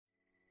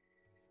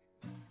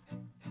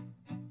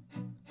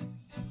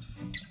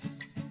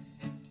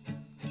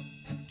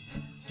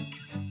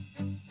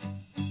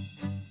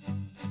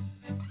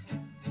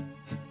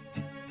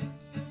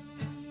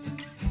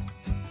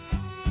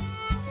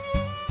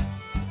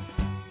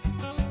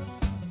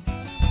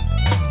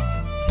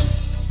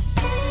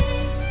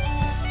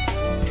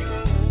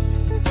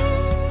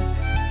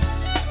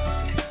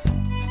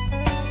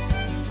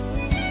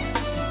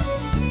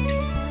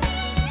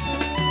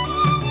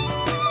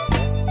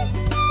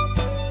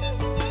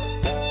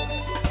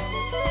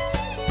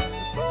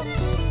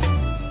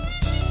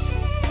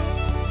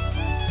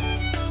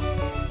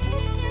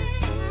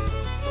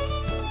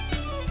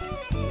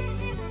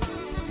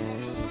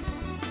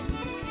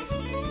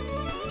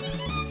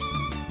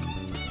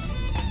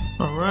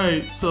All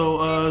right,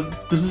 so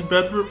this is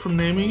Bedford from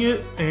Naming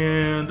It,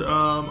 and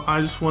I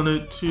just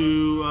wanted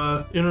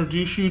to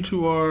introduce you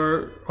to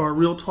our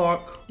Real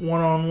Talk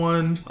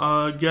one-on-one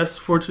guest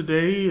for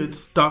today.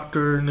 It's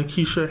Dr.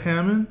 Nikisha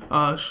Hammond.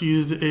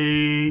 She's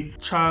a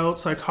child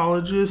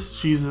psychologist.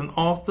 She's an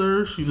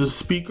author. She's a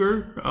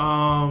speaker.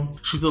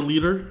 She's a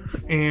leader,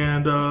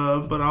 and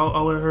but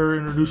I'll let her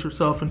introduce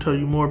herself and tell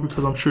you more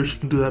because I'm sure she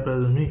can do that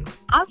better than me.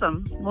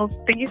 Awesome. Well,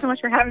 thank you so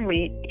much for having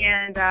me.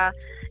 And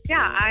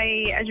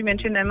as you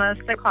mentioned, I'm a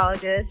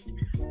psychologist,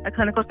 a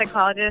clinical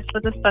psychologist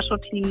with a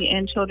specialty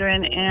in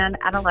children and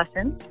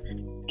adolescents.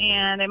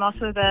 And I'm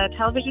also the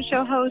television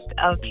show host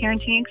of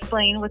Parenting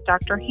Explained with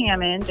Dr.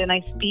 Hammond, and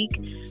I speak,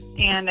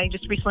 and I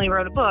just recently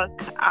wrote a book,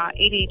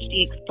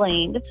 ADHD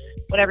Explained,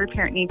 What Every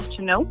Parent Needs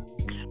to Know.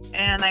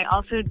 And I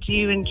also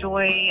do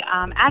enjoy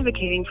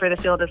advocating for the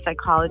field of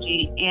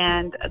psychology.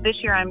 And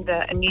this year, I'm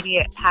the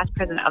immediate past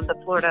president of the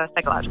Florida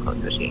Psychological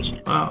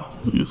Association. Wow.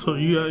 So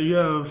you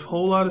have a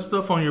whole lot of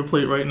stuff on your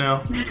plate right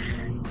now.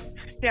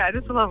 Yeah,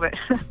 just a little bit.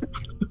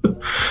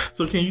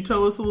 So can you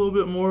tell us a little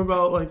bit more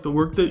about like the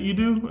work that you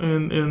do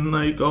and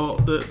like all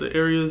the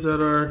areas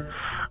that are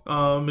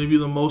maybe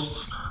the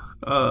most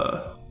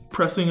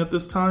pressing at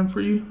this time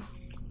for you?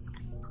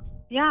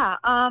 Yeah,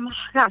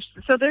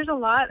 so there's a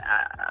lot.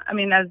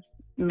 As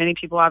many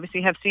people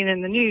obviously have seen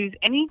in the news,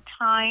 any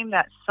time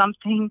that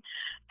something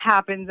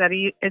happens that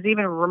is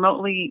even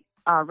remotely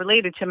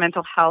related to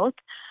mental health,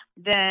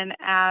 then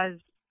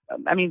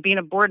being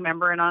a board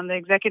member and on the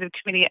executive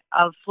committee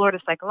of Florida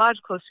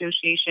Psychological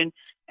Association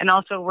and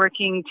also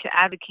working to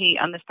advocate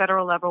on the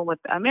federal level with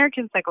the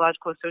American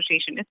Psychological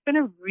Association, it's been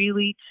a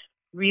really,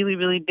 really,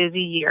 really busy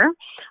year.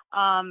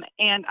 And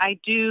I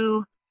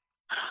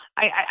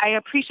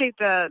appreciate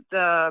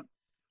the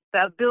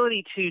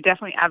ability to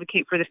definitely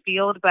advocate for the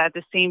field, but at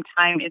the same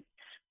time, it's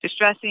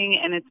distressing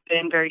and it's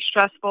been very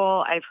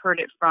stressful. I've heard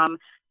it from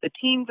the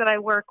teams that I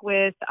work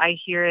with. I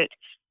hear it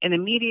in the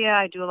media.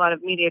 I do a lot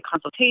of media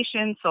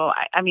consultation. So,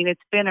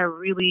 it's been a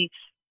really,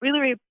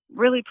 really,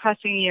 really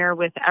pressing year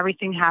with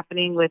everything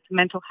happening with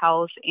mental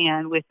health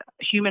and with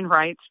human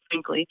rights,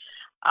 frankly,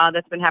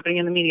 that's been happening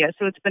in the media.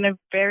 So it's been a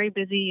very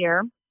busy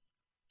year.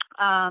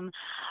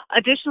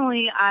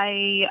 Additionally,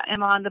 I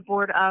am on the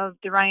board of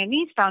the Ryan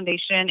Neese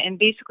Foundation, and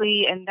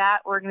basically in that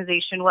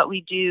organization, what we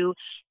do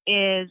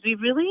is we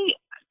really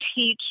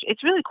teach,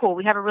 it's really cool.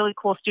 We have a really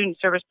cool student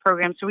service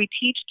program. So we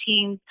teach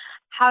teens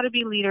how to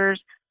be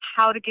leaders,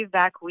 how to give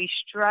back. We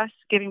stress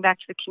giving back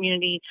to the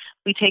community.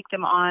 We take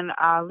them on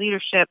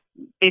leadership,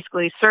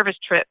 basically service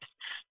trips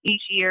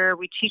each year.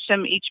 We teach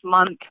them each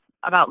month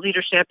about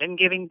leadership and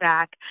giving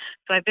back.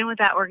 So I've been with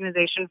that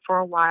organization for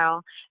a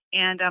while.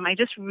 And I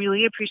just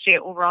really appreciate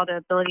overall the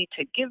ability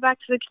to give back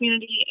to the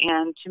community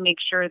and to make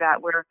sure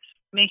that we're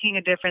making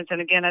a difference. And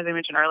again, as I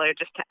mentioned earlier,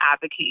 just to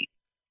advocate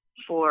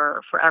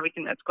for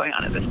everything that's going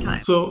on at this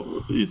time.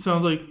 So it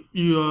sounds like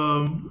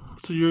you're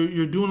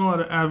doing a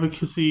lot of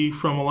advocacy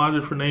from a lot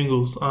of different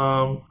angles.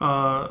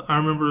 I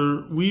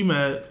remember we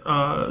met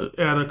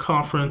at a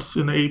conference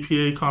in the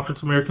APA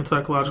conference, American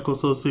Psychological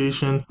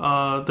Association,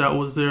 that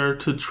was there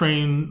to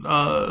train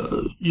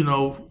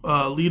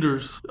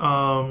leaders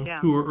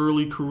who are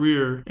early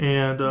career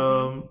and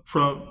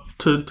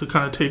to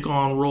kind of take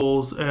on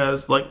roles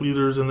as like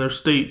leaders in their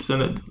states.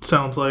 And it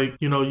sounds like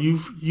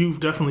you've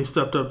definitely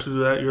stepped up to do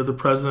that. You're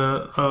the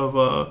president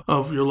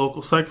of your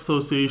local psych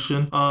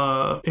association,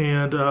 I'm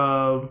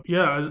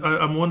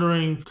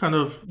wondering, kind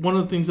of one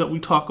of the things that we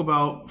talk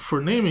about for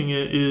Naming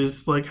It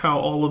is like how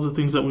all of the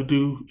things that we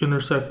do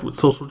intersect with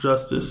social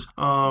justice.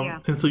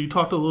 And so you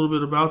talked a little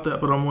bit about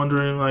that, but I'm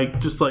wondering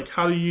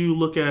how do you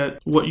look at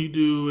what you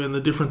do and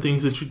the different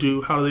things that you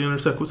do? How do they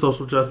intersect with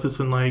social justice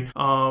and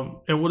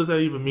what does that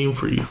even mean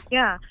for you?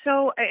 Yeah,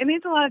 so it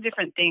means a lot of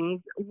different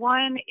things.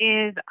 One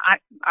is,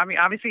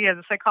 obviously as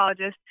a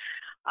psychologist,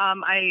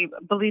 I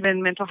believe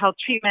in mental health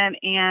treatment,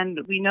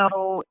 and we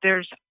know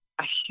there's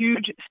a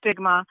huge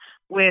stigma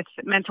with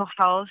mental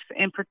health,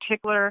 in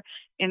particular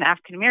in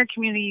African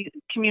American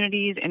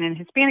communities and in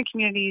Hispanic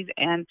communities,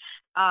 and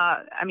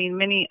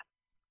many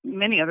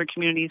other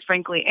communities,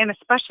 frankly, and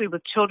especially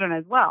with children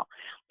as well.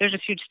 There's a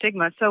huge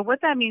stigma. So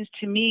what that means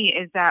to me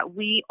is that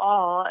we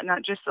all,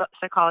 not just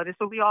psychologists,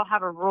 but we all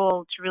have a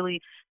role to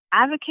really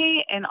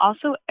advocate and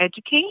also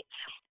educate.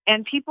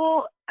 And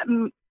people,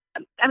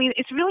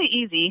 it's really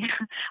easy.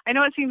 I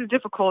know it seems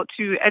difficult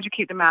to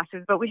educate the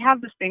masses, but we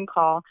have this thing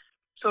called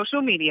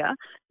social media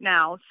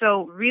now.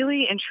 So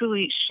really and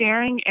truly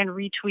sharing and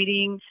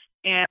retweeting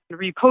and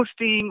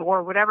reposting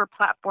or whatever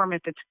platform,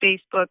 if it's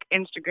Facebook,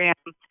 Instagram,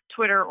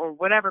 Twitter, or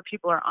whatever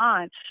people are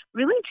on,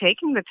 really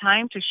taking the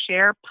time to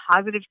share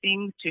positive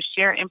things, to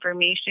share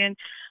information.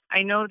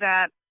 I know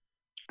that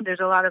there's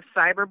a lot of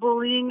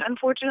cyberbullying,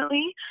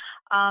 unfortunately,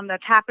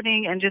 that's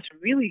happening, and just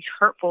really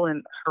hurtful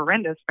and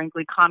horrendous,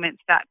 frankly,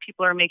 comments that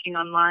people are making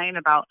online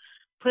about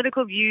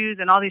political views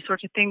and all these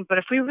sorts of things. But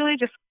if we really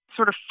just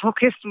sort of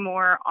focus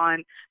more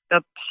on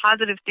the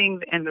positive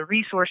things and the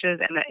resources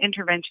and the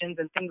interventions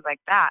and things like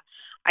that,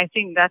 I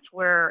think that's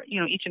where,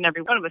 each and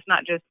every one of us,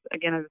 not just,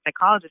 again, as a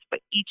psychologist,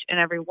 but each and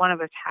every one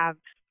of us have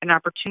an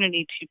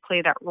opportunity to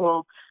play that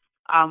role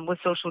with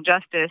social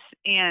justice.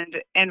 And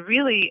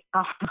really,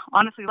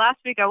 honestly, last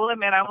week, I will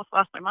admit, I almost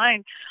lost my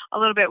mind a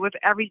little bit with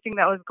everything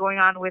that was going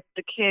on with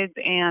the kids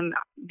and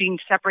being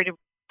separated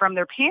from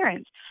their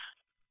parents.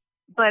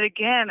 But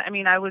again,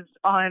 I was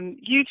on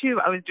YouTube,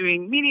 I was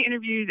doing media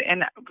interviews,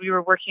 and we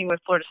were working with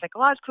Florida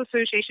Psychological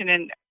Association,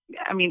 and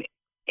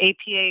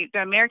APA,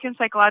 the American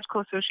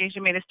Psychological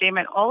Association, made a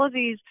statement. All of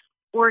these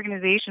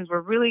organizations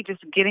were really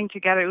just getting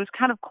together. It was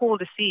kind of cool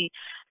to see,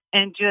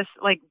 and just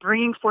like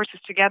bringing forces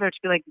together to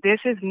be like, this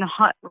is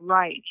not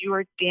right. You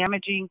are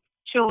damaging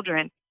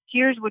children.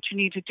 Here's what you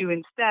need to do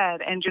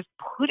instead. And just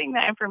putting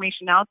that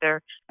information out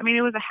there.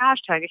 It was a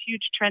hashtag, a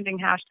huge trending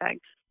hashtag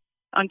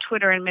on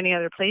Twitter and many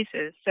other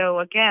places. So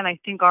again, I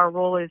think our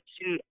role is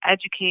to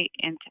educate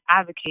and to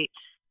advocate.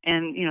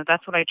 And,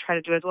 that's what I try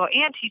to do as well,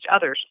 and teach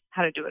others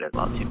how to do it as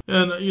well, too.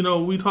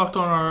 And, we talked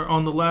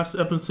on the last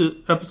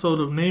episode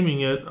of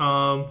Naming It,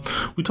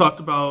 we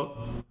talked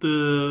about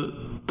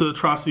the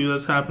atrocity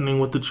that's happening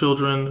with the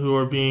children who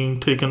are being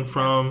taken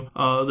from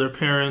their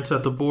parents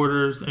at the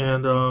borders,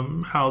 and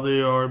how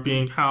they are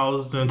being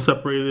housed and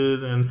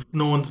separated and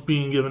no one's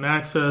being given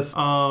access.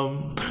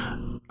 One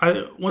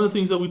of the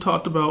things that we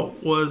talked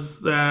about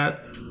was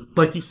that,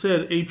 like you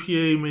said,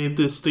 APA made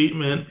this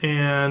statement,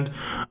 and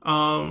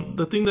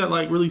the thing that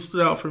really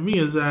stood out for me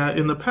is that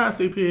in the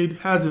past, APA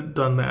hasn't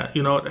done that.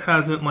 It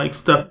hasn't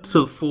stepped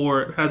to the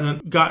fore. It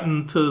hasn't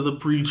gotten to the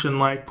breach and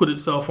put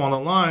itself on the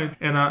line.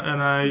 And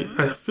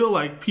I feel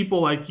like people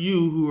like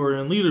you who are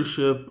in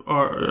leadership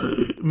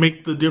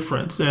make the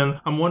difference. And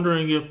I'm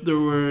wondering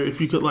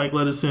if you could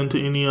let us into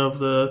any of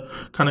the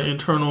kind of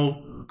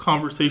internal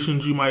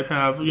conversations you might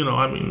have. You don't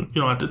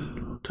have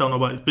to tell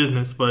nobody's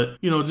business, but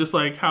just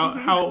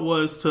how it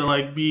was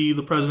to be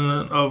the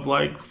president of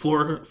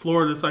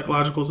Florida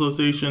Psychological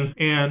Association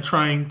and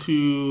trying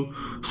to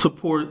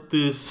support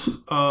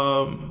this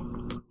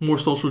more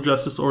social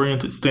justice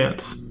oriented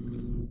stance.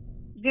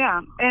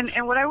 Yeah,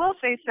 and what I will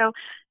say, so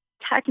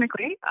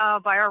technically,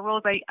 by our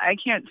rules, I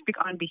can't speak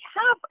on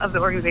behalf of the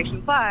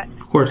organization, but of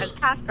course, as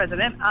past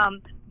president.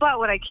 But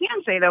what I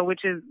can say, though,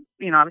 which is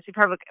obviously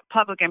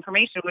public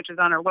information, which is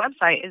on our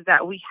website, is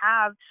that we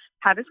have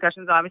had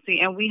discussions, obviously,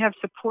 and we have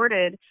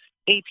supported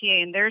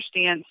APA in their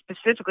stance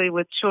specifically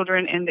with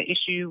children and the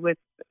issue with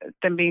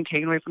them being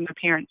taken away from their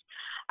parents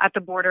at the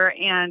border.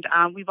 And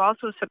we've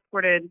also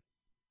supported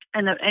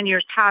in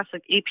years past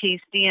APA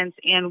stance,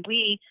 and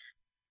we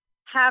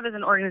have as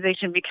an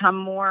organization become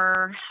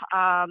more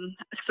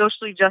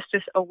socially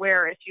justice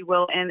aware, if you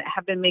will, and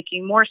have been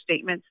making more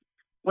statements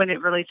when it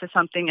relates to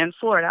something in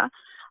Florida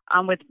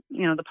with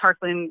the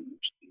Parkland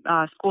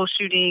school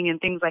shooting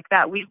and things like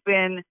that. We've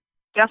been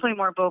definitely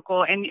more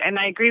vocal, and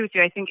I agree with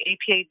you. I think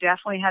APA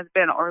definitely has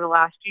been over the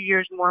last few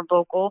years more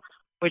vocal,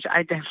 which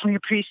I definitely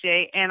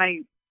appreciate, and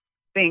I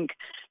think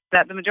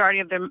that the majority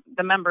of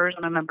the members,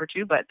 I'm a member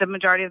too, but the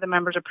majority of the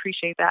members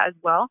appreciate that as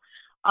well,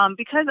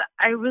 because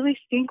I really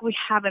think we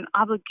have an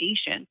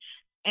obligation,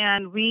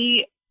 and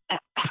we're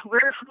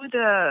who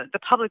the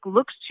public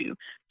looks to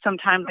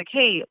sometimes,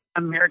 hey,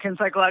 American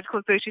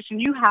Psychological Association,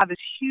 you have this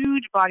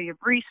huge body of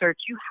research,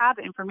 you have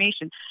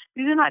information.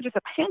 These are not just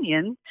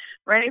opinions,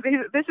 right?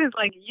 This is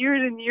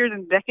years and years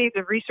and decades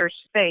of research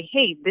to say,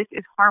 hey, this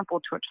is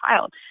harmful to a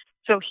child.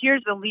 So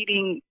here's the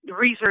leading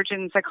research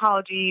in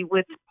psychology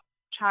with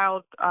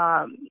child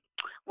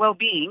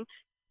well-being.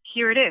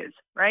 Here it is,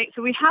 right?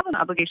 So we have an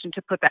obligation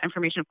to put that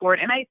information forward.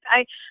 And I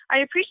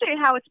appreciate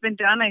how it's been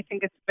done. I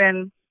think it's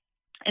been,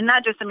 and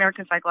not just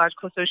American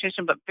Psychological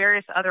Association, but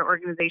various other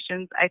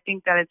organizations. I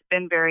think that it's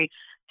been very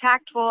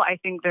tactful. I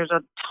think there's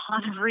a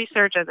ton of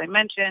research, as I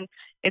mentioned.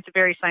 It's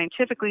very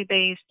scientifically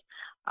based,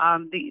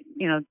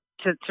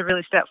 to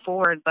really step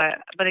forward.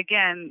 But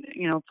again,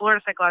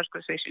 Florida Psychological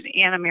Association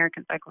and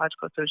American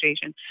Psychological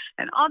Association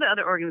and all the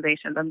other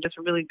organizations, I'm just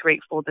really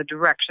grateful the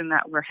direction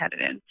that we're headed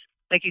in.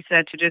 Like you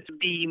said, to just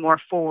be more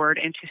forward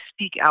and to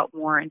speak out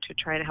more and to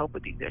try to help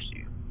with these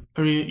issues.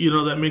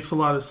 That makes a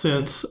lot of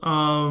sense.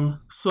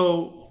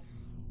 So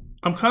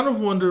I'm kind of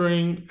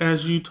wondering,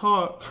 as you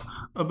talk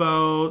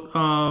about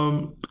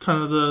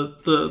kind of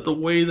the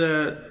way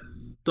that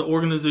the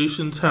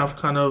organizations have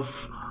kind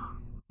of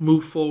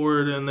moved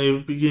forward and they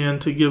began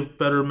to give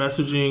better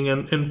messaging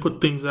and put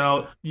things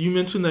out. You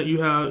mentioned that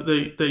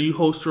you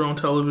host your own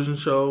television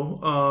show,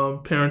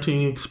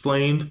 Parenting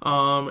Explained,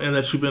 and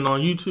that you've been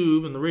on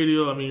YouTube and the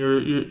radio.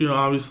 You're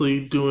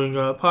obviously doing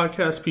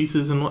podcast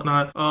pieces and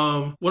whatnot.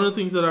 One of the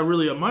things that I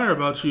really admire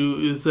about you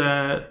is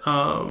that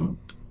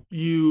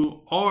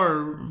you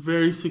are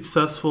very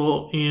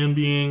successful in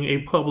being a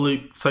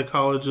public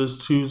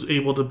psychologist who's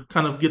able to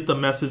kind of get the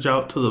message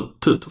out to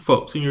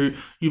folks, and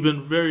you've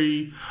been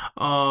very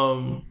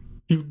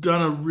you've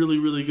done a really,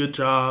 really good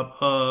job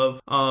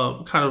of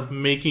kind of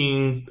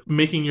making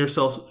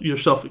yourself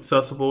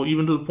accessible,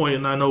 even to the point,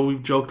 and I know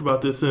we've joked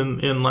about this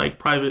in like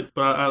private,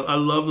 but I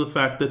love the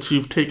fact that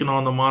you've taken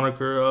on the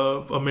moniker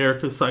of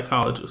America's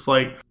psychologist.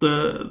 Like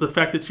the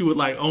fact that you would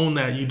like own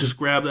that, you just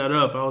grab that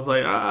up. I was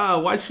like,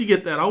 why'd she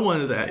get that? I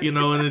wanted that,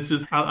 and it's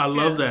just I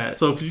love that.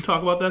 So could you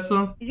talk about that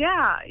some?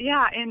 Yeah,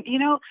 and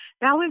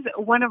that was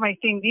one of my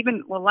things.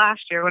 Even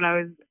last year when I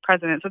was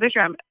president. So this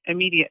year I'm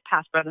immediate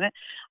past president,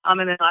 and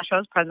then last year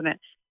I was president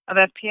of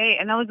FPA,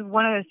 and that was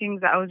one of the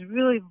things that I was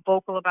really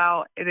vocal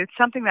about. It's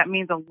something that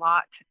means a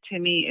lot to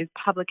me is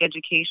public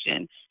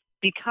education,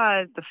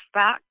 because the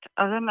fact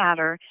of the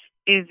matter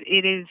is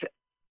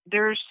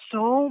there's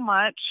so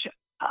much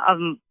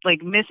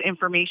like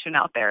misinformation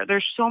out there.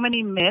 There's so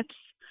many myths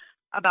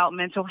about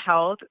mental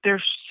health.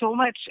 There's so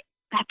much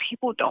that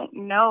people don't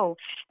know,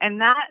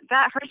 and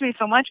that hurts me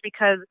so much,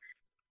 because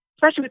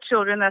especially with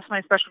children, that's my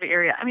specialty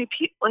area. I mean,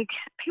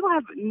 people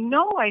have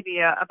no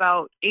idea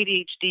about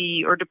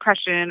ADHD or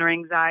depression or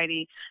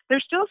anxiety.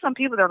 There's still some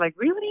people that are like,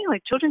 really?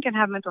 Like, children can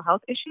have mental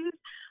health issues?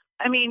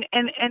 I mean,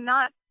 and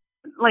not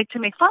like to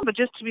make fun, but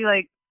just to be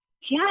like,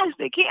 yes,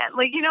 they can.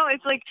 Like,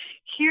 it's like,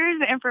 here's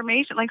the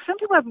information. Like, some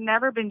people have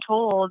never been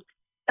told.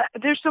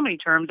 There's so many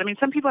terms. I mean,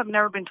 some people have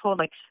never been told,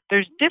 like,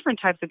 there's different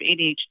types of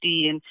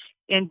ADHD,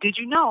 and did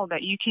you know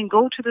that you can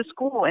go to the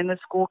school and the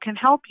school can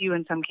help you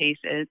in some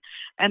cases,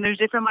 and there's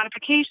different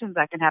modifications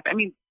that can happen. I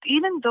mean,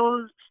 even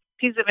those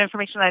pieces of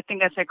information that I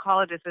think as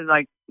psychologists is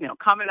like,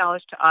 common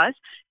knowledge to us,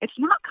 it's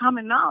not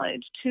common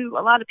knowledge to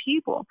a lot of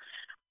people.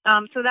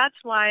 So that's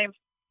why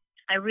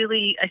I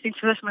think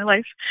for the rest of my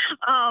life,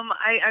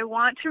 I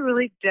want to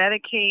really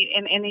dedicate,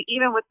 and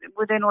even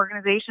within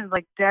organizations,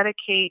 like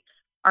dedicate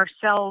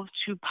ourselves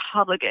to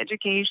public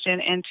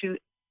education and to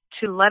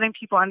letting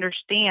people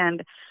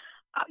understand,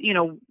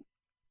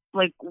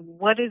 like,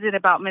 what is it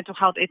about mental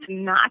health? It's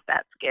not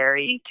that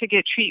scary to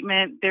get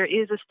treatment. There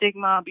is a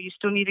stigma, but you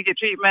still need to get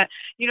treatment.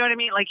 You know what I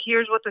mean? Like,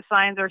 here's what the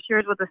signs are.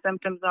 Here's what the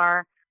symptoms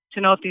are,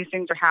 to know if these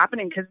things are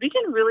happening, because we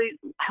can really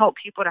help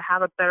people to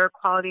have a better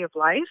quality of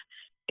life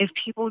if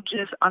people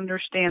just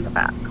understand the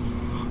facts.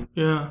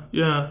 Yeah.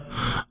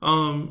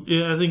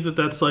 I think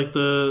that's like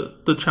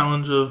the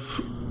challenge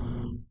of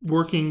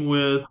working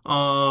with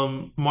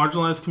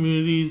marginalized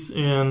communities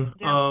and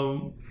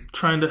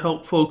trying to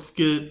help folks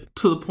get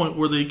to the point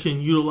where they can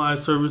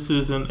utilize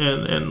services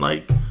and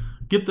like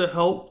get the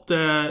help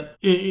that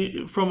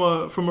from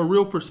a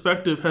real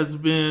perspective has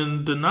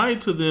been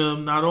denied to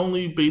them, not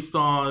only based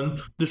on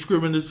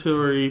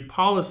discriminatory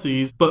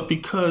policies, but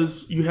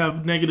because you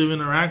have negative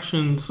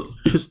interactions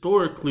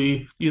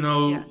historically. A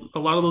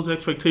lot of those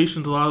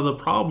expectations, a lot of the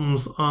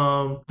problems,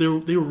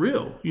 they're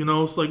real.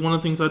 It's like one of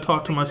the things I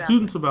talk to my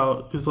students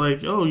about is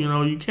like,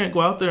 you can't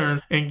go out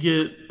there and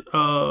get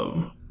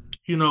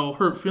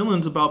hurt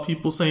feelings about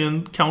people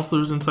saying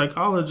counselors and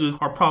psychologists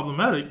are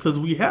problematic, because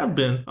we have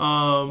been.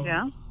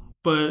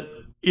 But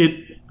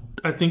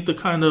I think the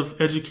kind of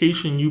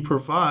education you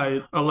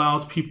provide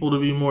allows people to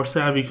be more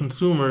savvy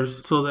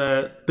consumers, so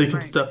that they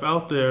can step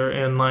out there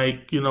and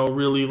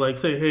really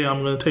say, hey,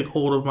 I'm going to take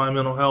hold of my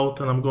mental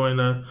health, and I'm going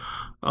to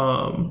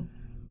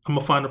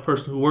find a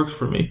person who works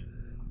for me.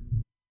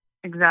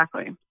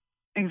 Exactly.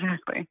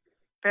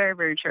 Very,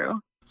 very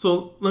true.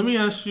 So let me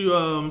ask you.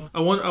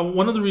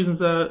 One of the reasons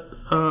that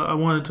I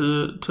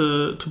wanted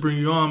to bring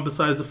you on,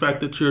 besides the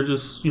fact that you're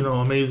just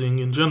amazing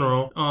in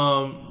general,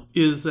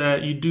 is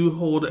that you do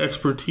hold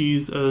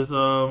expertise as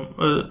a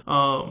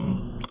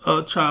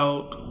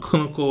child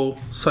clinical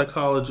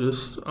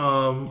psychologist,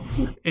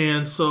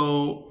 and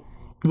so.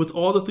 With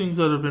all the things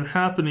that have been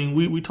happening,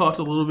 we talked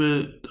a little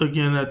bit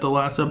again at the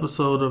last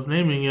episode of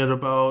Naming It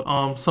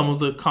about some of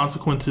the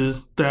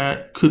consequences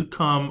that could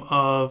come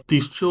of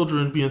these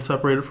children being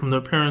separated from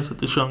their parents at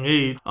this young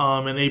age.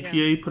 And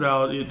APA put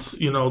out its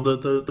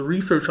the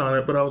research on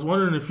it, but I was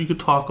wondering if you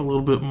could talk a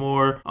little bit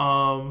more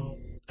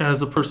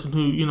as a person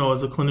who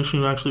as a clinician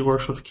who actually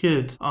works with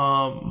kids.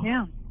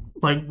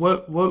 Like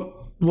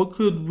what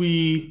could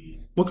be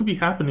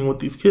happening with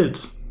these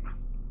kids?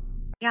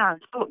 Yeah,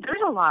 so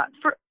there's a lot.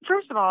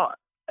 First of all,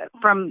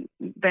 from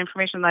the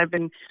information that I've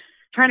been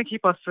trying to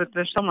keep us with,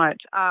 there's so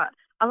much. A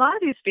lot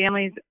of these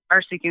families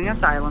are seeking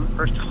asylum,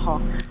 first of all.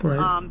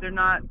 Right. They're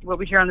not what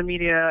we hear on the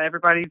media,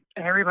 everybody's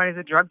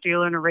a drug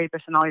dealer and a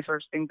rapist and all these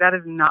sorts of things. That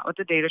is not what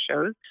the data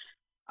shows.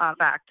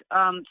 Fact.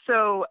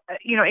 So,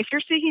 if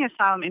you're seeking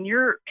asylum and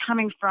you're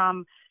coming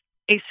from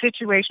a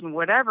situation,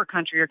 whatever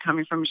country you're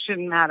coming from, it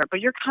shouldn't matter,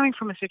 but you're coming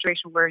from a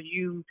situation where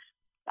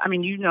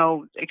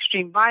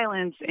extreme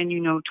violence and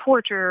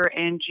torture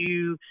and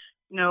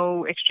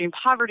extreme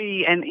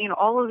poverty and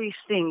all of these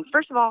things.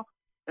 First of all,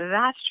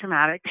 that's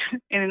traumatic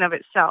in and of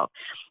itself.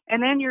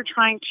 And then you're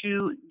trying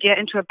to get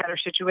into a better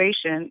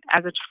situation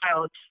as a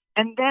child.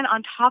 And then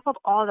on top of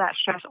all that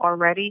stress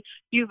already,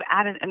 you've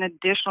added an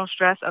additional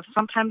stress of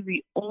sometimes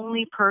the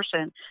only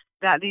person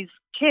that these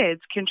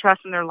kids can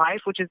trust in their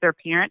life, which is their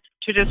parent,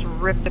 to just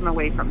rip them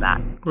away from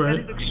that.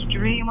 Right. That is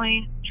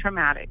extremely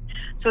traumatic.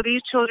 So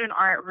these children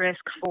are at risk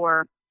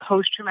for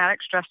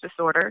post-traumatic stress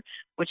disorder,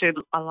 which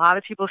a lot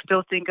of people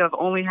still think of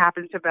only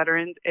happens to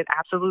veterans. It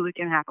absolutely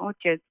can happen with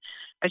kids,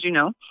 as you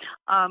know.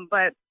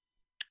 But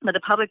the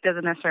public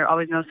doesn't necessarily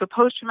always know. So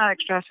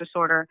post-traumatic stress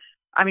disorder,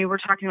 I mean, we're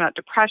talking about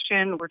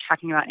depression, we're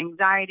talking about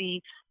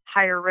anxiety,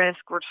 higher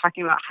risk, we're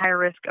talking about higher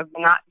risk of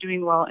not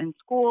doing well in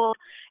school.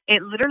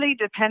 It literally,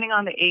 depending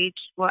on the age,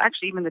 well,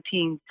 actually even the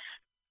teens,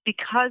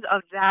 because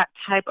of that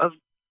type of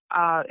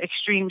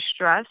extreme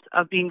stress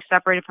of being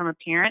separated from a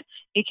parent,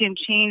 it can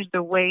change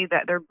the way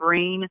that their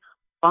brain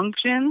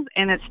functions,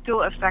 and it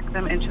still affects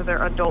them into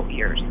their adult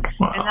years.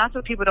 Wow. And that's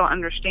what people don't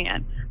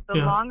understand. The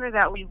longer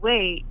that we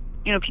wait,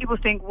 people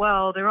think,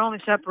 well, they're only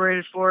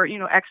separated for,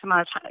 X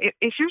amount of time.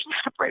 If you're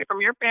separated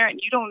from your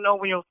parent, you don't know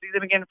when you'll see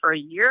them again for a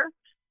year,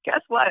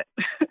 guess what?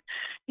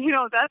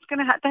 That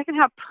can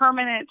have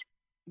permanent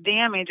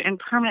damage and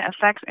permanent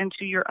effects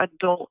into your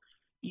adult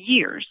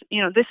years.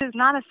 This is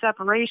not a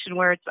separation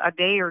where it's a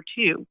day or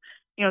two.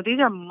 These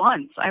are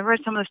months. I read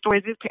some of the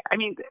stories. The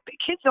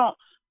kids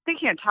they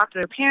can't talk to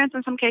their parents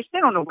in some cases. They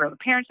don't know where the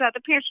parents are at.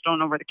 The parents don't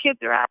know where the kids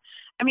are at.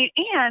 And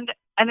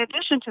in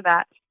addition to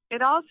that,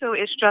 it also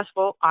is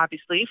stressful,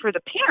 obviously, for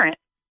the parent,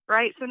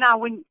 right? So now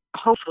when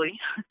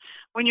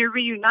you're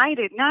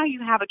reunited, now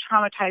you have a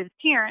traumatized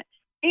parent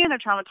and a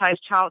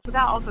traumatized child. So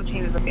that also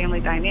changes the family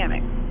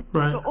dynamic.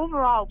 Right. So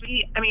overall,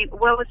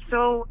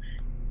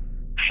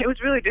 it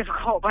was really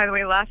difficult, by the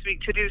way, last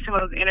week to do some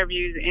of those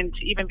interviews and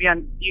to even be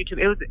on YouTube.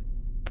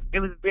 It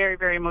was very,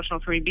 very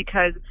emotional for me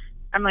because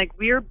I'm like,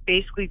 we're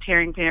basically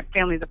tearing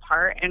families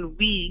apart, and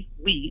I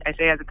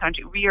say as a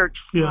country, we are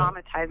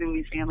traumatizing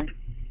these families,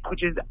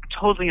 which is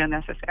totally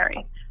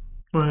unnecessary.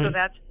 Right. So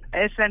that's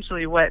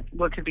essentially what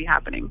could be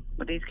happening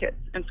with these kids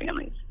and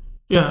families.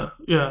 Yeah.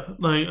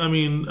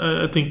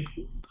 I think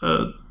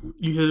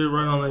you hit it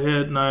right on the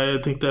head, and I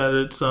think that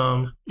it's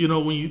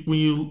when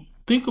you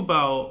think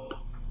about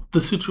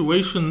the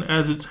situation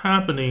as it's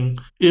happening,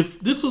 if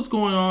this was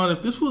going on,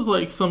 if this was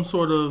like some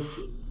sort of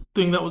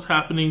thing that was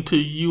happening to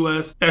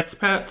U.S.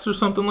 expats or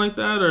something like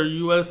that, or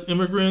U.S.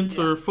 immigrants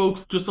or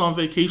folks just on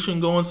vacation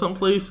going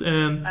someplace,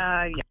 and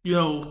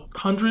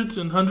hundreds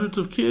and hundreds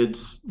of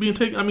kids being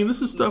taken.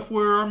 This is stuff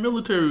where our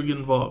military would get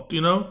involved.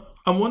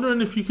 I'm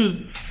wondering if you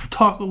could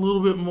talk a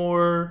little bit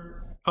more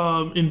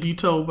in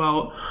detail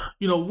about,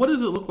 what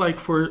does it look like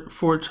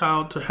for a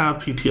child to have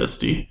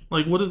PTSD?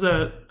 Like, what is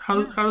that?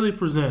 How do they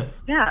present?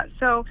 Yeah.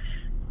 So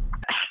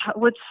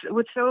what's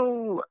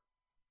so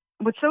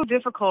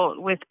difficult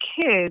with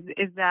kids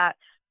is that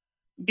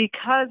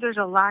because there's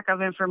a lack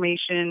of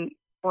information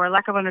or a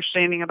lack of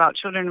understanding about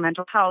children and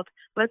mental health,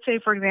 let's say,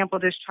 for example,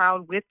 this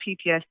child with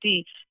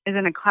PTSD is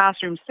in a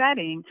classroom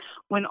setting,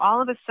 when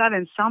all of a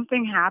sudden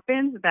something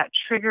happens that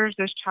triggers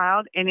this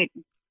child, and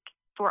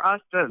for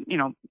us,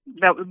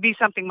 that would be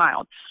something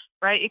mild,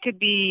 right? It could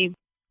be,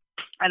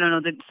 I don't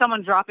know,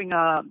 someone dropping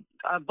a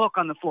book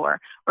on the floor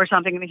or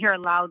something, and they hear a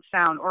loud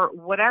sound or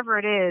whatever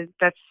it is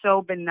that's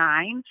so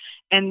benign,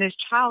 and this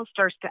child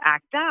starts to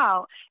act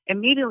out.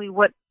 Immediately,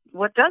 what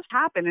does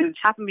happen, and it's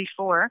happened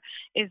before,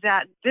 is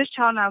that this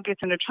child now gets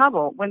into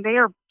trouble. When they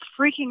are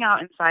freaking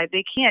out inside,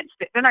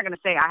 they're not going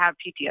to say, I have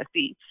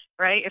PTSD,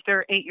 right? If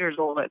they're 8 years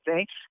old, let's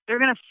say, they're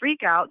going to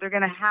freak out. They're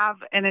going to have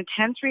an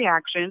intense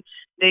reaction.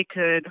 They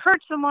could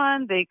hurt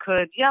someone. They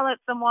could yell at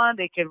someone.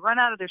 They could run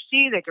out of their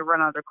seat. They could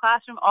run out of their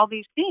classroom, all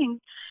these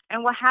things.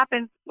 And what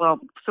happens,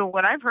 so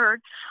what I've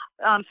heard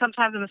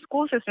sometimes in the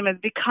school system is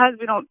because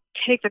we don't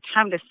take the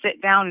time to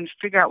sit down and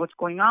figure out what's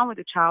going on with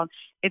the child,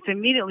 it's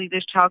immediately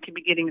this child could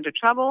be getting into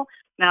trouble.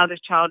 Now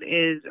this child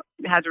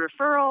has a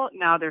referral.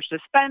 Now they're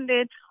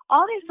suspended.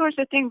 All these sorts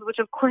of things, which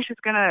of course is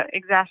going to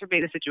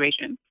exacerbate the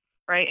situation,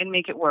 right, and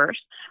make it worse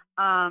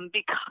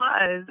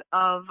because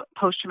of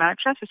post-traumatic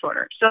stress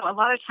disorder. So a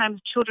lot of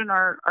times children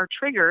are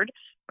triggered,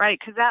 right,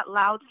 because that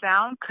loud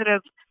sound could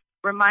have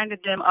reminded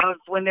them of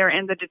when they're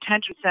in the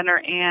detention center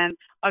and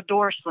a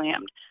door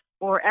slammed,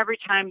 or every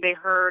time they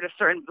heard a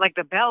certain, like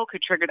the bell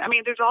could trigger.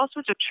 There's all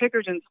sorts of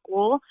triggers in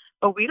school,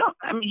 but you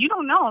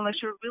don't know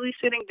unless you're really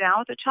sitting down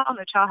with the child and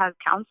the child has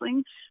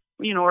counseling,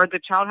 or the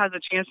child has a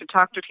chance to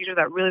talk to a teacher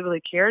that really, really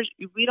cares.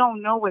 We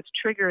don't know what's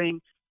triggering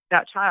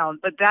that child,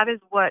 but that is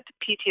what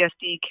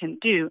PTSD can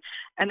do.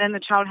 And then the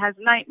child has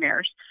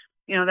nightmares.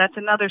 That's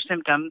another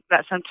symptom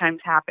that sometimes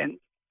happens,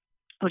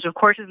 which of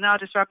course is now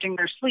disrupting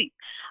their sleep.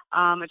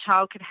 A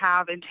child could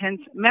have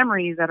intense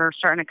memories that are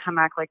starting to come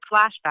back, like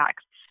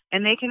flashbacks,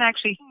 and they can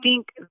actually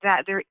think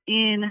that they're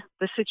in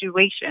the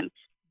situation.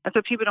 That's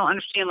what people don't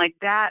understand. Like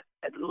that,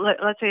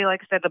 let's say,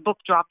 like I said, the book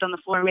dropped on the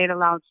floor and made a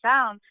loud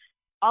sound.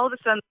 All of a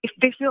sudden, if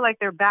they feel like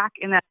they're back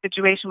in that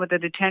situation with the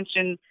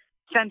detention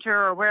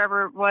center or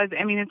wherever it was.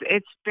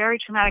 It's very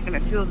traumatic and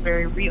it feels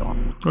very real.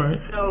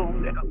 Right. So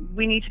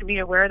we need to be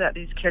aware that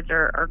these kids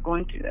are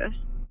going through this.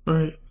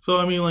 Right. So,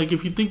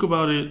 if you think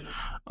about it,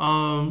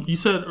 you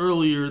said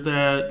earlier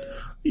that,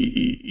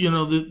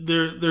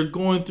 they're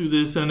going through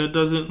this, and it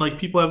doesn't, like,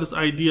 people have this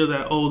idea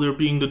that, they're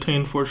being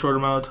detained for a short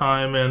amount of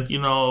time, and,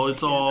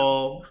 it's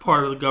all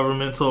part of the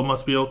government, so it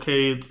must be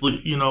okay. It's,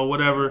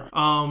 whatever.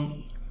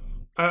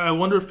 I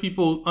wonder if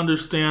people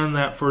understand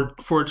that for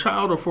a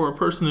child or for a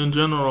person in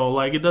general,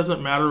 like, it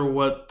doesn't matter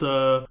what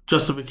the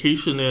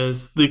justification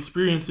is. The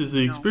experience is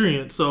the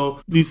experience.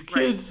 So these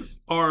kids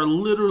are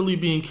literally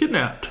being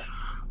kidnapped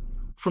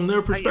from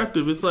their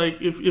perspective. It's like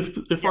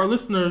if our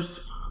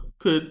listeners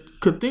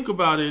could think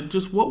about it,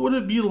 just what would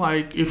it be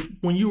like if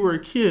when you were a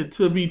kid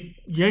to be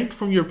yanked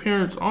from your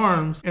parents'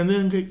 arms and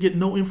then get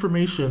no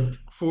information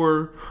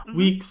for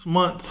weeks,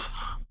 months,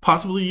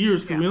 possibly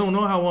years, because we don't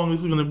know how long this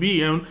is going to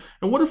be. And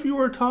what if you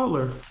were a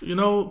toddler,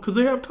 because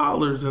they have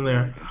toddlers in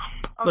there.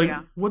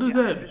 What is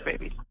that?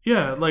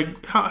 Yeah,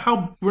 like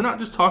how we're not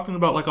just talking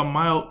about like a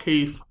mild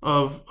case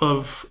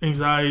of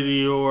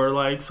anxiety or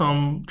like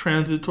some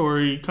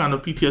transitory kind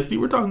of PTSD.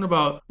 We're talking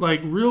about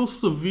like real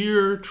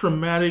severe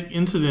traumatic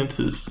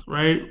incidences,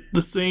 right?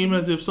 The same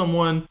as if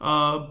someone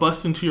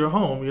busts into your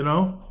home,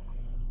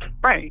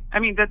 Right. I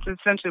mean, that's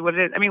essentially what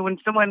it is. I mean, when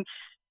someone,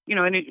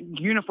 in a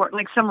uniform,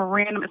 like some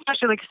random,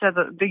 especially like I said,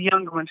 the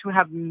younger ones who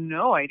have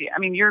no idea. I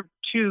mean, you're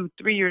 2,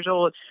 3 years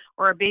old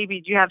or a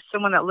baby. You have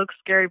someone that looks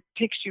scary,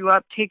 picks you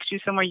up, takes you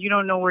somewhere. You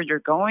don't know where you're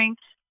going.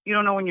 You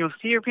don't know when you'll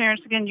see your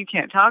parents again. You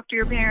can't talk to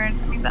your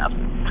parents. I mean,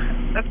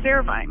 that's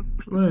terrifying.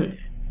 Right.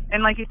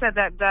 And like you said,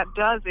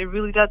 it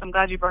really does. I'm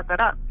glad you brought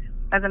that up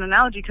as an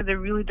analogy, because it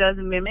really does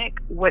mimic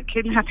what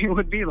kidnapping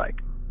would be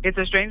like. It's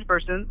a strange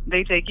person.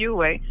 They take you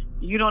away.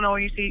 You don't know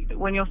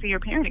when you'll see your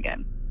parent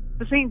again. It's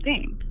the same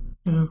thing.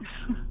 Yeah.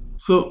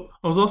 So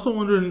I was also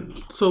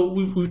wondering, so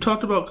we've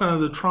talked about kind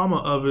of the trauma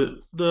of it.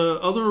 The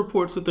other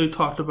reports that they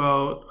talked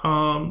about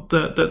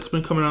that's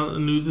been coming out in the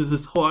news is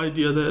this whole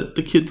idea that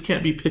the kids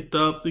can't be picked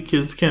up, the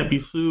kids can't be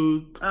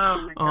soothed.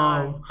 Oh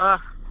my God.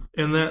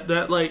 And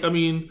that like, I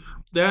mean,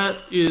 that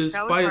is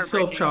by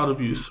itself child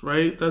abuse,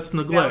 right? That's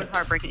neglect. That was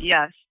heartbreaking.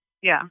 Yes.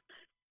 Yeah.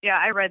 Yeah,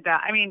 I read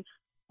that. I mean,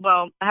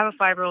 well, I have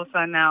a 5-year-old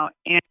son now,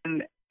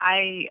 and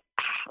I,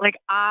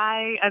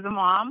 as a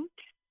mom,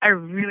 I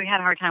really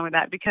had a hard time with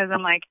that, because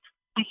I'm like,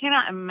 I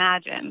cannot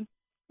imagine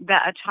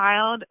that a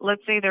child,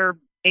 let's say they're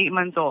 8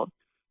 months old,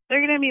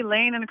 they're going to be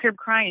laying in the crib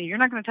crying. You're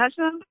not going to touch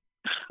them?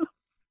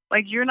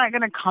 Like, you're not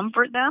going to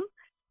comfort them?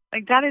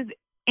 Like, that is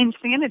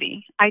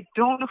insanity. I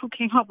don't know who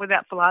came up with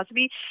that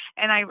philosophy.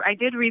 And I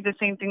did read the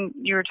same thing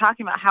you were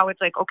talking about, how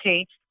it's like,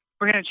 okay,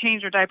 we're going to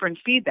change their diaper and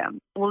feed them.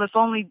 Well, if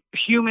only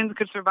humans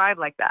could survive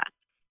like that.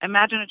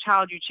 Imagine a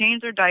child, you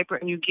change their diaper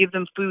and you give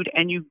them food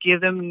and you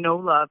give them no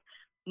love,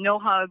 no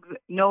hugs,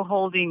 no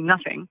holding,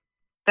 nothing.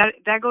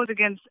 That goes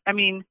against, I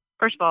mean,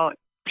 first of all,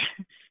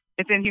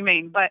 it's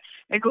inhumane, but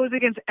it goes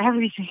against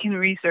everything in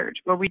research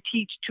where we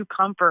teach to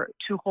comfort,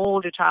 to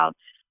hold a child.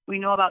 We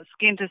know about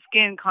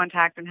skin-to-skin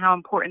contact and how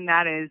important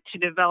that is to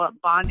develop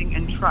bonding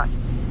and trust.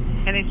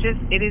 And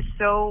it is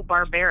so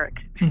barbaric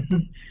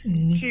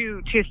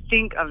to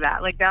think of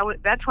that. Like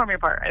that tore me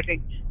apart, I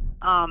think,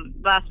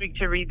 last week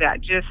to read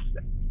that. Just,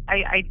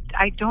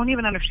 I don't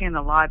even understand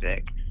the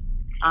logic,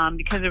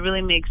 because it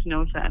really makes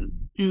no sense.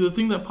 The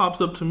thing that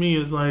pops up to me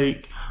is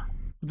like,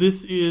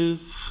 this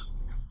is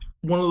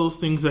one of those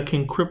things that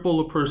can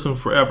cripple a person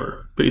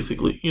forever,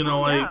 basically.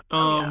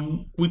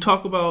 We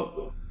talk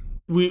about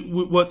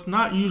what's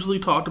not usually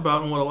talked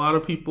about and what a lot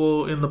of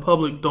people in the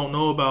public don't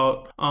know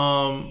about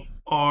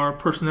are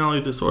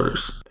personality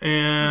disorders.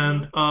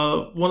 And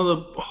one of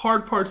the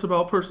hard parts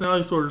about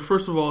personality disorders,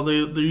 first of all,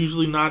 they're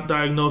usually not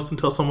diagnosed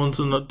until someone's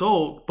an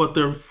adult, but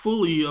they're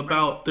fully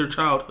about their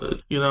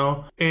childhood,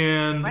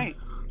 and right.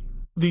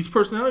 These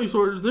personality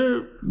disorders,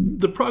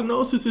 the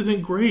prognosis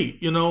isn't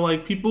great,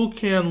 like people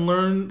can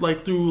learn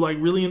like through like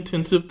really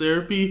intensive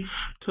therapy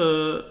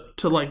to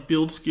like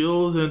build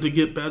skills and to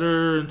get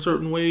better in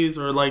certain ways,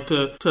 or like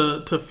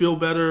to feel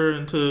better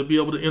and to be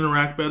able to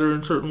interact better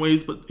in certain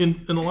ways. But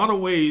in a lot of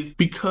ways,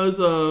 because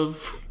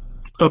of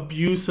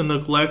abuse and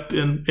neglect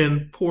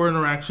and poor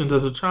interactions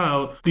as a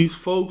child, these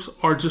folks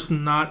are just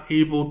not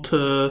able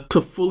to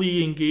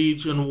fully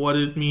engage in what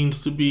it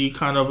means to be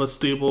kind of a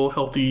stable,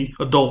 healthy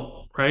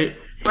adult, right?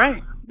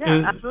 Right.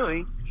 Yeah,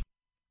 absolutely.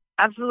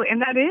 Absolutely.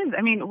 And that is,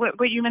 I mean,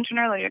 what you mentioned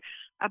earlier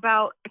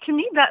about, to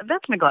me,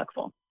 that's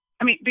neglectful.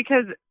 I mean,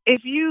 because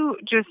if you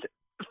just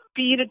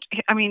feed it,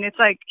 I mean, it's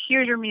like,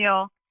 here's your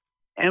meal,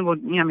 and we'll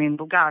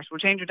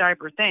change your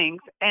diaper,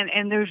 thanks.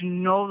 And there's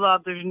no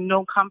love, there's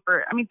no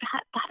comfort. I mean,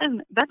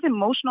 that's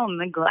emotional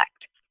neglect.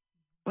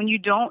 When you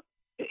don't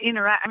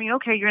interact, I mean,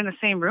 okay, you're in the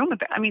same room with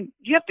them. I mean,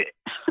 you have to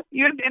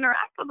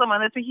interact with someone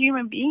that's a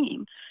human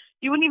being.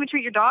 You wouldn't even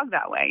treat your dog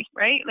that way,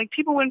 right? Like,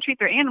 people wouldn't treat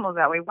their animals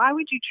that way. Why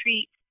would you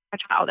treat a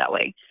child that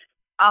way?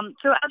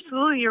 So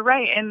absolutely, you're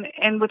right.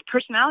 And with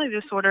personality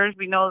disorders,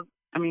 we know,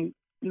 I mean,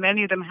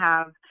 many of them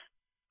have,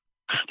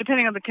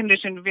 depending on the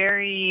condition,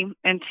 very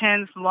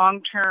intense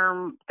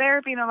long-term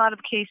therapy in a lot of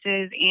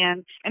cases.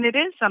 And it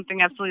is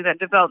something absolutely that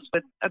develops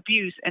with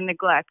abuse and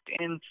neglect,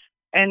 and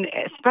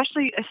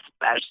especially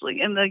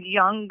in the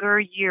younger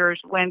years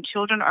when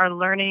children are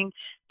learning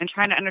and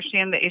trying to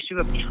understand the issue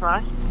of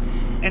trust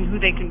and who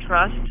they can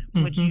trust,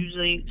 which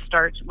usually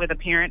starts with a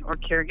parent or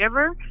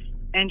caregiver.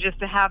 And just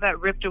to have that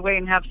ripped away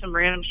and have some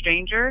random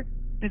stranger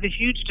is a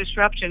huge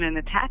disruption in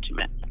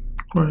attachment.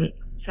 Right.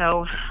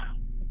 So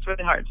it's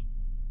really hard.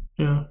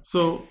 Yeah.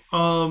 So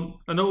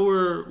I know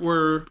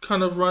we're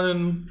kind of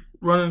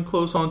running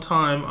close on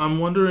time. I'm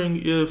wondering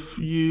if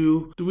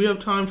do we have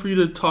time for you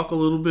to talk a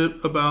little bit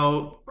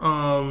about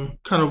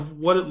kind of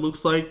what it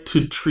looks like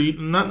to treat,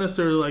 not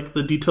necessarily like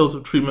the details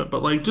of treatment,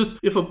 but like just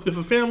if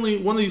a family,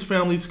 one of these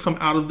families come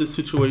out of this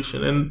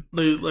situation and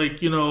they,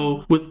 like,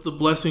 with the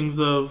blessings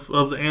of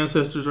the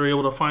ancestors, are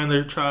able to find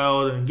their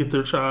child and get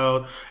their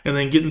child and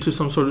then get into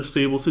some sort of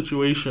stable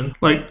situation,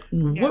 like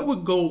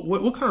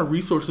what kind of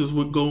resources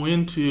would go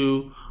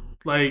into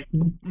like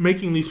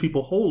making these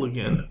people whole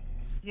again?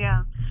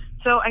 Yeah.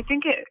 So I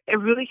think it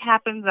really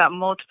happens at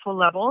multiple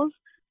levels.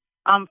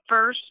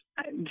 First,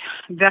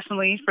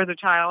 definitely for the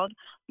child,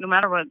 no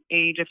matter what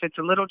age, if it's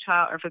a little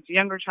child or if it's a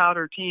younger child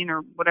or teen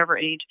or whatever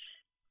age,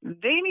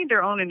 they need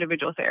their own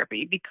individual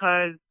therapy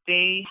because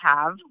they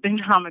have been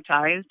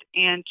traumatized,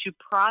 and to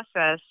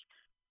process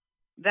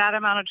that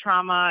amount of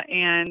trauma.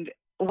 And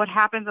what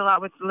happens a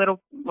lot with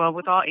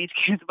with all age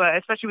kids, but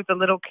especially with the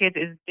little kids,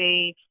 is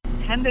they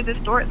tend to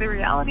distort the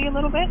reality a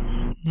little bit.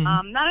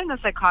 Mm-hmm. Not in a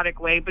psychotic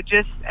way, but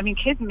just,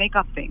 kids make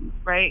up things,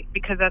 right?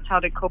 Because that's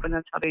how they cope and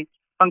that's how they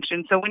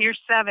function. So when you're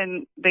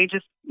 7, they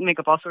just make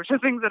up all sorts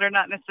of things that are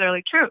not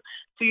necessarily true.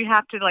 So you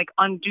have to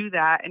undo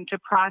that and to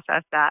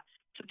process that.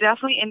 So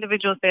definitely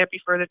individual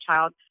therapy for the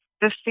child.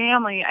 The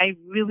family, I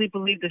really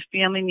believe the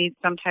family needs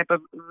some type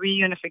of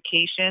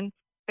reunification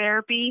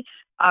therapy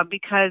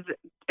because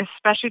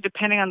especially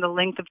depending on the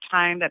length of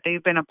time that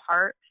they've been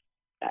apart,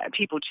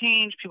 people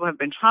change, people have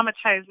been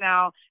traumatized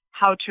now.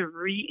 How to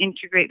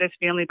reintegrate this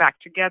family back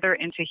together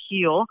and to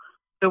heal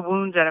the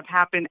wounds that have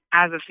happened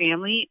as a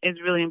family is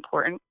really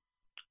important.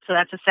 So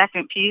that's the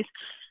second piece.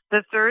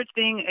 The third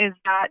thing is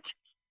that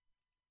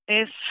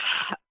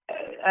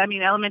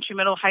elementary,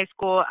 middle, high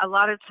school, a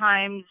lot of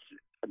times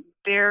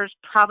there's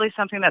probably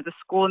something that the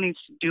school needs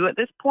to do at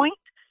this point,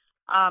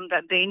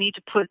 that they need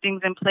to put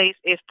things in place.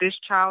 If this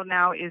child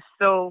now is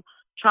so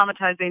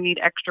traumatized, they need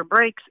extra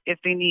breaks,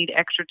 if they need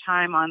extra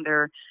time on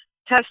their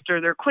tests or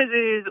their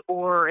quizzes,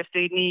 or if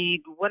they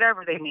need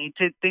whatever they need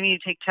to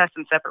take tests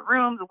in separate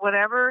rooms,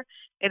 whatever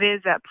it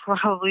is that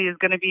probably is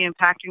going to be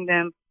impacting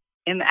them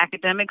in the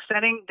academic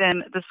setting,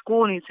 then the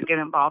school needs to get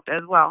involved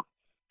as well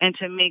and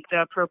to make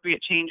the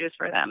appropriate changes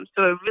for them.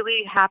 So it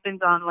really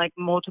happens on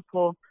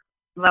multiple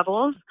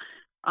levels,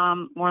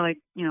 more like,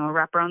 a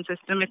wraparound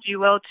system, if you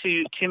will,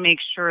 to make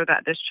sure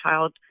that this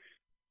child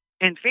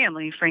and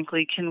family,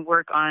 frankly, can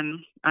work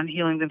on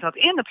healing themselves,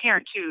 and the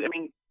parent too.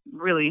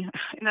 Really,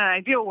 in an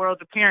ideal world,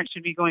 the parents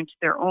should be going to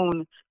their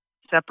own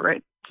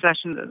separate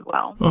sessions as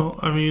well. Well,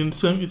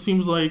 it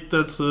seems like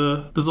there's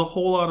a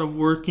whole lot of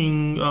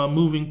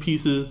moving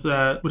pieces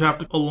that would have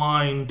to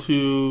align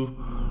to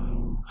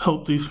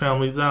help these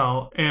families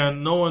out.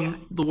 And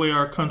knowing the way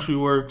our country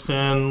works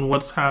and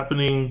what's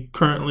happening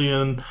currently,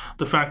 and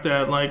the fact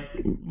that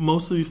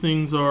most of these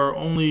things are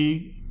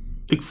only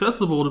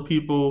accessible to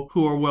people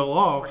who are well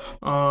off.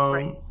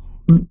 Right.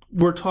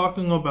 We're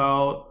talking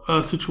about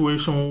a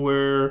situation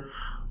where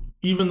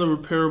even the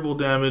repairable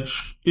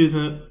damage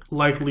isn't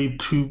likely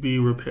to be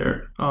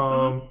repaired.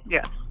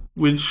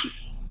 Which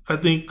I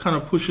think kind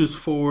of pushes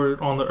forward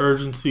on the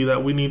urgency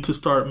that we need to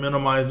start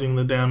minimizing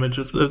the damage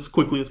as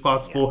quickly as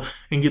possible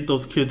and get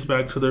those kids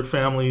back to their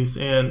families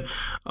and,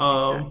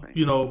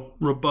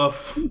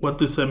 rebuff what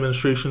this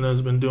administration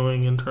has been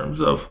doing in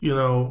terms of,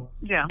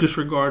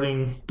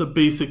 disregarding the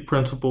basic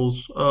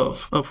principles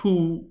of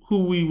who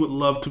we would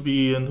love to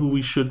be and who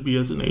we should be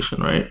as a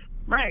nation, right?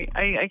 Right.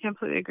 I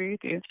completely agree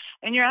with you.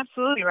 And you're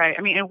absolutely right.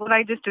 And what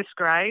I just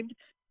described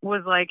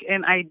was like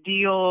an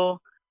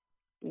ideal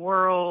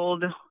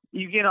world.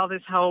 You get all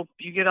this help,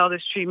 you get all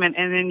this treatment,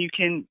 and then you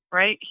can,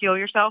 heal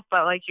yourself.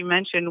 But like you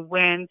mentioned,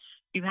 when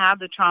you have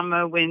the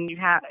trauma,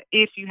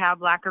 if you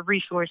have lack of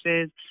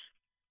resources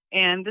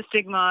and the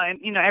stigma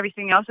and,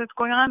 everything else that's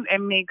going on, it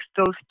makes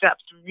those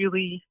steps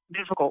really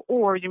difficult.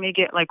 Or you may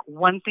get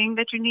one thing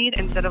that you need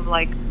instead of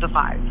the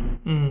 5.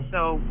 Mm.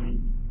 So,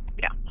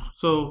 yeah.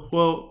 So,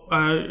 well,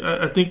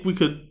 I think we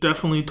could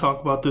definitely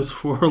talk about this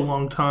for a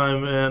long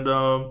time, and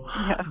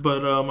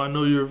but I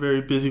know you're a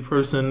very busy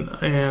person,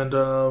 and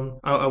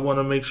I want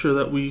to make sure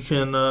that we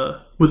can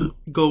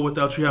go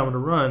without you having to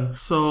run.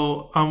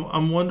 So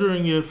I'm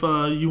wondering if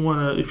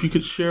if you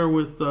could share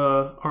with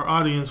our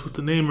audience, with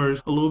the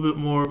namers, a little bit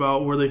more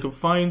about where they can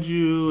find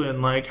you and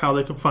how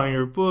they can find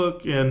your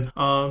book, and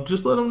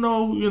just let them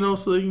know,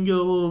 so they can get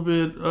a little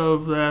bit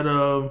of that,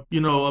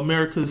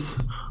 America's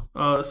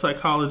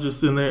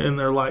psychologist in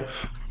their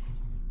life.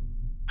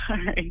 All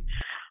right.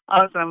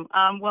 Awesome.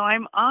 Well,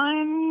 I'm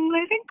on,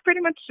 I think,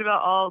 pretty much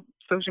about all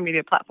social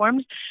media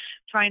platforms,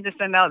 trying to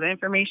send out the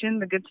information,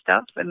 the good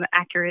stuff, and the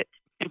accurate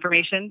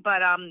information.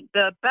 But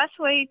the best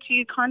way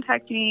to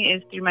contact me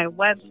is through my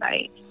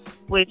website,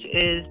 which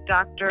is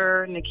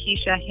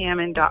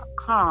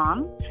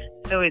drnekeshahammond.com.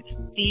 So it's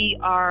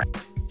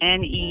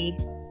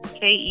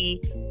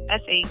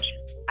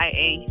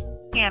DRNEKESHIA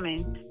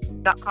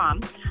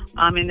Hammond.com.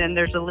 And then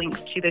there's a link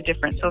to the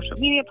different social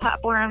media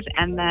platforms.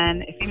 And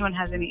then if anyone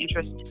has any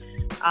interest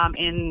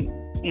in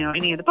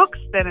any of the books,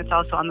 then it's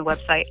also on the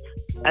website.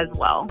 as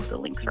well. The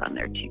links are on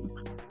there too.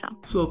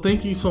 So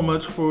thank you so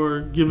much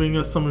for giving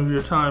us some of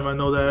your time. I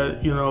know that,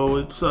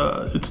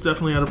 it's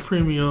definitely at a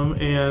premium,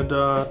 and,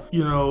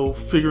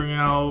 figuring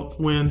out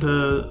when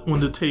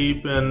to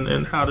tape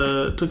and how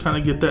to kind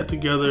of get that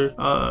together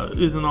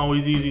isn't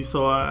always easy.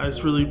 So I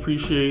just really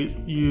appreciate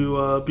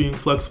you being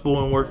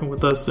flexible and working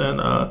with us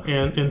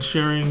and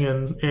sharing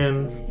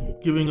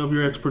and giving of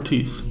your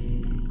expertise.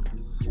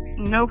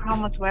 No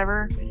problem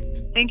whatsoever.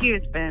 Thank you.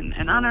 It's been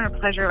an honor and a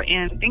pleasure.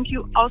 And thank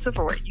you also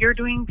for what you're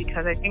doing,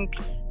 because I think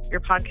your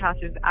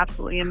podcast is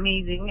absolutely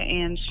amazing,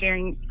 and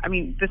sharing,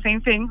 the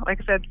same thing, like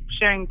I said,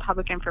 sharing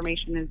public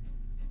information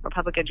or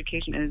public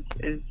education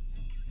is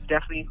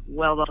definitely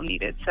well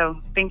needed. So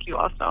thank you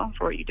also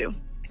for what you do.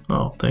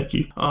 Oh, thank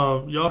you.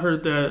 Y'all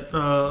heard that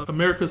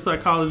America's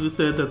Psychologist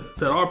said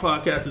that our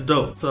podcast is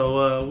dope.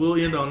 So we'll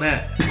end on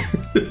that.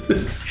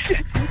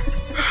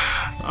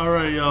 All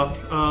right,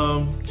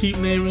 y'all. Keep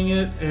naming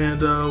it, and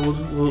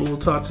we'll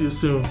talk to you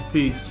soon.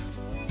 Peace.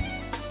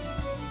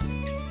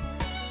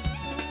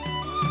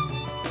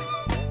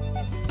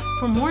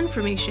 For more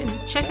information,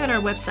 check out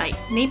our website,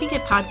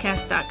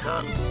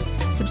 namingitpodcast.com.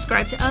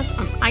 Subscribe to us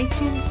on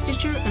iTunes,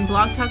 Stitcher, and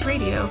Blog Talk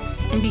Radio,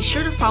 and be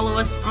sure to follow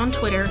us on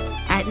Twitter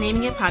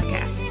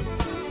 @NamingItPodcast.